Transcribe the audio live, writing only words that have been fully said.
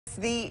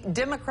The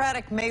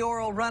Democratic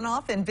mayoral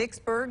runoff in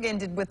Vicksburg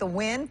ended with a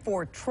win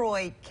for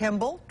Troy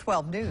Kimble.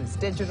 12 News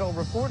digital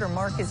reporter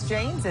Marcus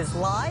James is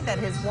live at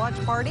his watch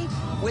party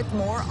with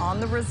more on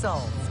the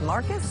results.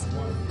 Marcus?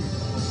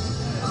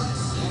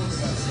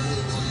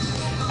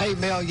 Hey,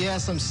 Mel,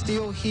 yes, I'm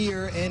still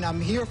here, and I'm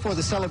here for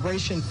the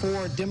celebration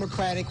for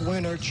Democratic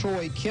winner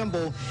Troy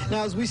Kimble.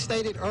 Now, as we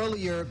stated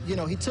earlier, you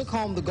know, he took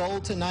home the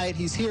gold tonight.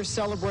 He's here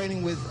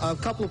celebrating with a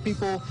couple of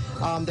people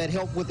that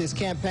helped with his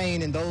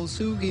campaign and those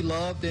who he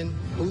loved and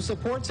who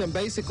supports him,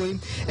 basically.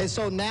 And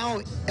so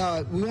now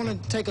we want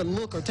to take a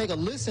look or take a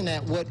listen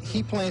at what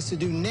he plans to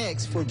do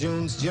next for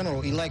June's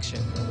general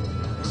election.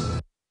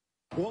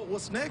 Well,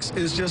 what's next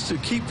is just to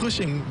keep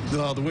pushing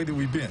the way that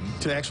we've been,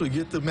 to actually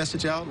get the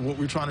message out, what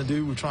we're trying to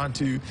do. We're trying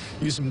to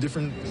use some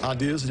different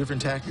ideas,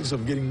 different tactics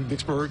of getting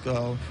Vicksburg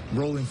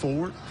rolling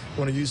forward. We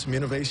want to use some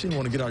innovation. We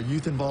want to get our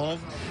youth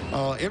involved.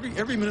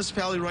 Every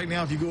municipality right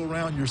now, if you go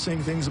around, you're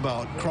seeing things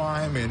about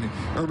crime and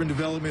urban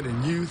development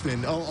and youth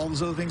and all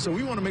those other things. So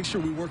we want to make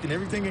sure we're working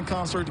everything in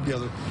concert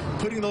together,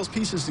 putting those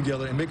pieces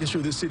together and making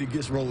sure this city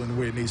gets rolling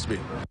the way it needs to be.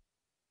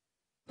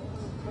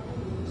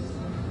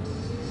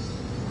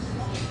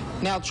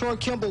 Now, Troy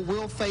Kimble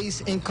will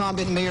face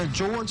incumbent Mayor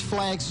George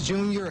Flaggs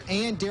Jr.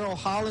 and Darrell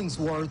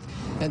Hollingsworth,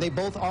 and they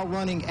both are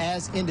running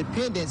as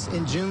independents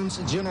in June's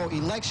general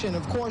election.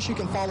 Of course, you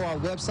can follow our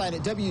website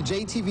at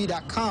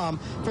WJTV.com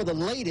for the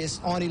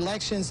latest on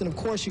elections, and of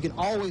course, you can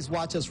always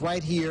watch us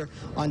right here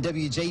on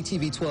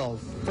WJTV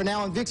 12. For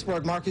now in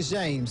Vicksburg, Marcus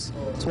James,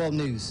 12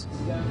 News.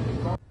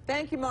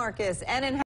 Thank you, Marcus. And in